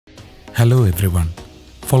Hello everyone.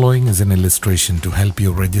 Following is an illustration to help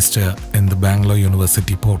you register in the Bangalore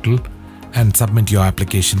University portal and submit your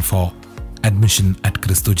application for admission at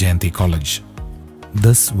Kristu Jayanti College.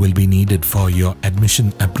 This will be needed for your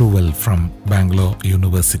admission approval from Bangalore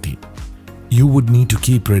University. You would need to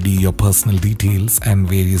keep ready your personal details and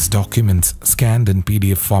various documents scanned in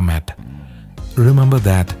PDF format. Remember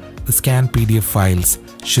that the scanned PDF files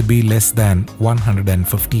should be less than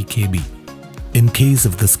 150 KB. In case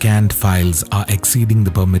if the scanned files are exceeding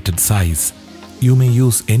the permitted size, you may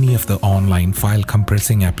use any of the online file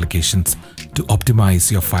compressing applications to optimize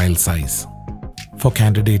your file size. For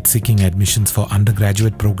candidates seeking admissions for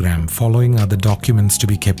undergraduate program, following are the documents to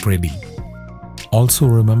be kept ready. Also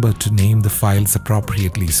remember to name the files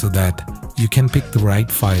appropriately so that you can pick the right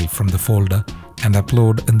file from the folder and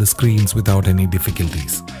upload in the screens without any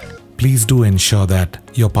difficulties. Please do ensure that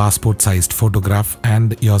your passport-sized photograph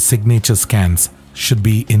and your signature scans should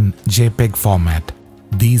be in JPEG format.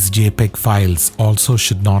 These JPEG files also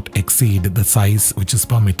should not exceed the size which is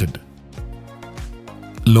permitted.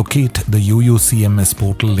 Locate the UUCMS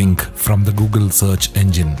portal link from the Google search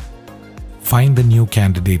engine. Find the new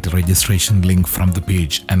candidate registration link from the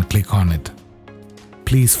page and click on it.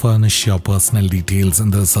 Please furnish your personal details in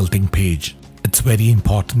the resulting page. It's very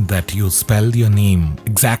important that you spell your name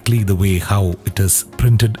exactly the way how it is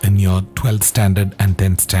printed in your 12th standard and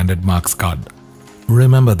 10th standard marks card.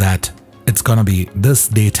 Remember that it's gonna be this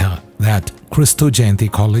data that Kristu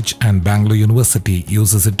Jayanti College and Bangalore University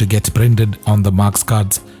uses it to get printed on the marks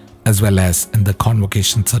cards as well as in the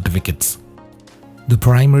convocation certificates. The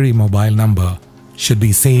primary mobile number should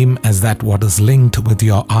be same as that what is linked with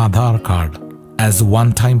your Aadhaar card, as a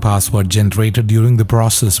one-time password generated during the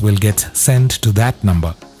process will get sent to that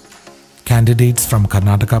number. Candidates from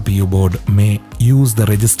Karnataka PU Board may use the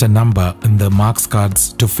register number in the marks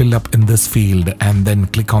cards to fill up in this field and then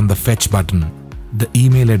click on the fetch button. The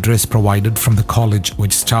email address provided from the college,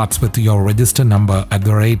 which starts with your register number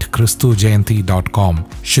 @kristujayanti.com,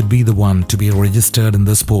 should be the one to be registered in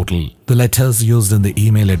this portal. The letters used in the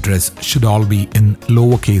email address should all be in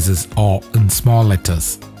lower cases or in small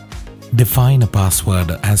letters. Define a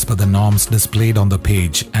password as per the norms displayed on the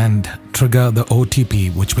page and trigger the OTP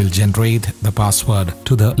which will generate the password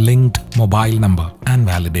to the linked mobile number and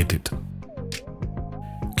validate it.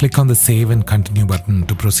 Click on the Save and Continue button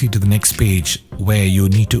to proceed to the next page where you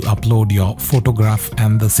need to upload your photograph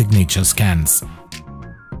and the signature scans.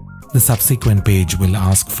 The subsequent page will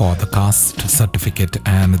ask for the caste certificate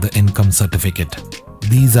and the income certificate.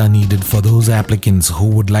 These are needed for those applicants who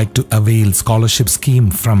would like to avail scholarship scheme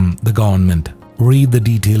from the government. Read the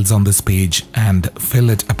details on this page and fill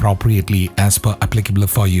it appropriately as per applicable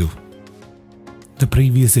for you. The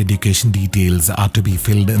previous education details are to be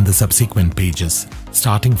filled in the subsequent pages.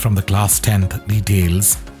 Starting from the class 10th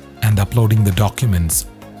details and uploading the documents,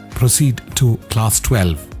 proceed to class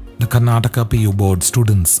 12. The Karnataka PU Board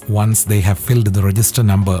students, once they have filled the register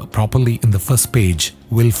number properly in the first page,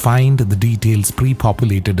 will find the details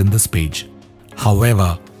pre-populated in this page.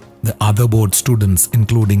 However, the other board students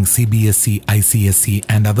including CBSE, ICSE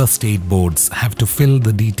and other state boards have to fill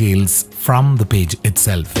the details from the page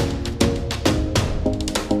itself.